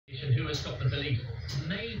American who has got the belief.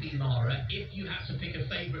 Maybe, Mara, if you had to pick a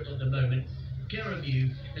favourite at the moment,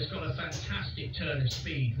 Gereview has got a fantastic turn of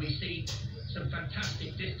speed. We see some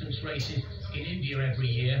fantastic distance races in India every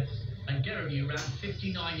year, and Gereview ran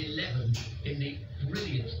 59.11 in the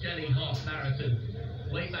brilliant Delhi half marathon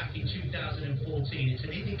way back in 2014. It's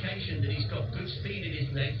an indication that he's got good speed in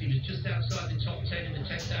his legs. He was just outside the top 10 in the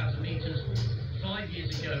 10,000 metres 5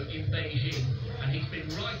 years ago in Beijing, and he's been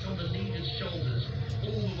right on the leader's shoulders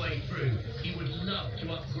all the way through. He would love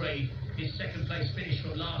to upgrade his second place finish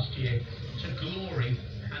from last year to glory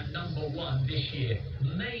and #1 this year.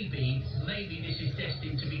 Maybe this is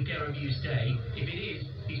destined to be Gereview's day. If it is,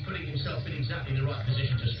 he's putting himself in exactly the right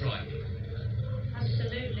position to strike.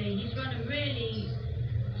 Absolutely. He's run a really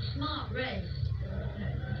smart race,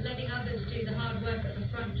 letting others do the hard work at the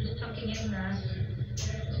front, just tucking in there.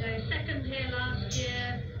 So second here last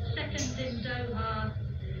year, second in Doha.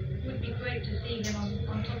 Would be great to see him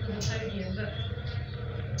on top of the podium, but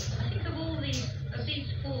I think of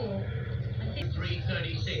these four, I think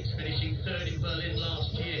 3:36, finishing third in Berlin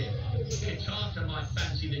last year. Kitata might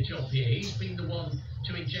fancy the job here. He's been the one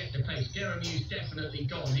to inject the pace. Gereview's definitely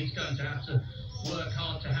gone. He's going to have to work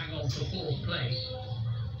hard to hang on for fourth place.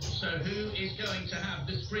 So who is going to have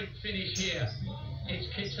the sprint finish here? It's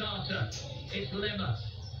Kitata, it's Lema,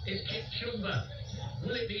 it's Kipchumba.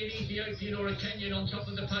 Will it be an Ethiopian or a Kenyan on top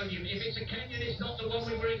of the podium? If it's a Kenyan, it's not the one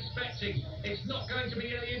we were expecting. It's not going to be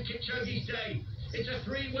Eliud Kipchoge's day. It's a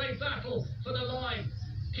three-way battle for the line.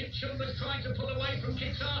 Kipchumba's trying to pull away from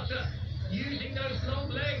Kitata, using those long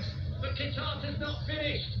legs, but Kitata's not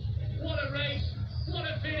finished. What a race, what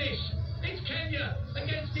a finish. It's Kenya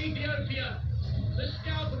against Ethiopia. The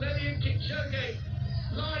scalp of Eliud Kipchoge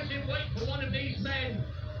lies in wait for one of these men.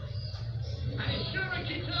 And it's Shura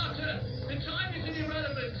Kitata. The time is an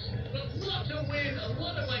irrelevance, but what a win and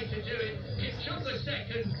what a way to do it. Kipchumba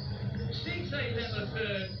second, Sise Lema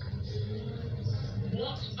third.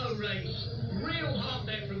 What a race. Real heart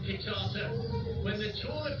there from Kitata. When the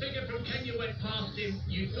taller figure from Kenya went past him,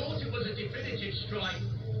 you thought it was a definitive strike,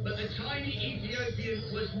 but the tiny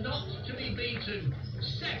Ethiopian was not to be beaten.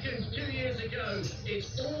 Second 2 years ago,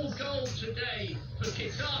 it's all gold today for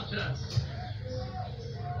Kitata.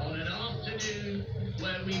 On an afternoon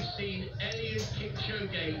where we've seen Eliud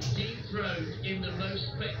Kipchoge dethroned in the most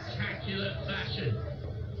spectacular fashion.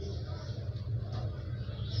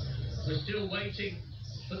 We're still waiting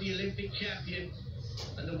for the Olympic champion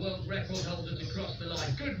and the world record holder to cross the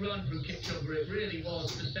line. Good run from Kipchumba, it really was,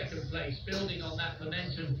 for second place, building on that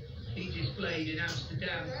momentum he displayed in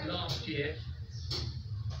Amsterdam last year.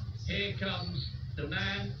 Here comes the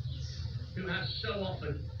man who has so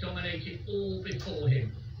often dominated all before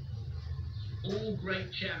him. All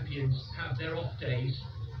great champions have their off days,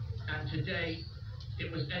 and today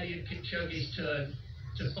it was Eliud Kipchoge's turn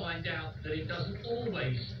to find out that it doesn't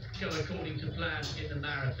always go according to plan in the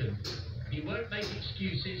marathon. He won't make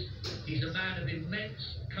excuses. He's a man of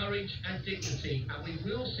immense courage and dignity, and we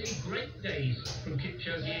will see great days from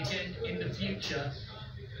Kipchoge again in the future.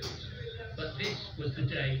 But this was the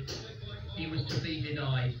day he was to be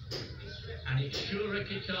denied. And it's Shura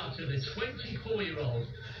Kitata, the 24-year-old,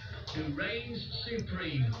 who reigns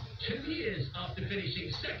supreme. 2 years after finishing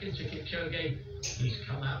second to Kipchoge, he's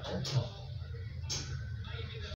come out on top.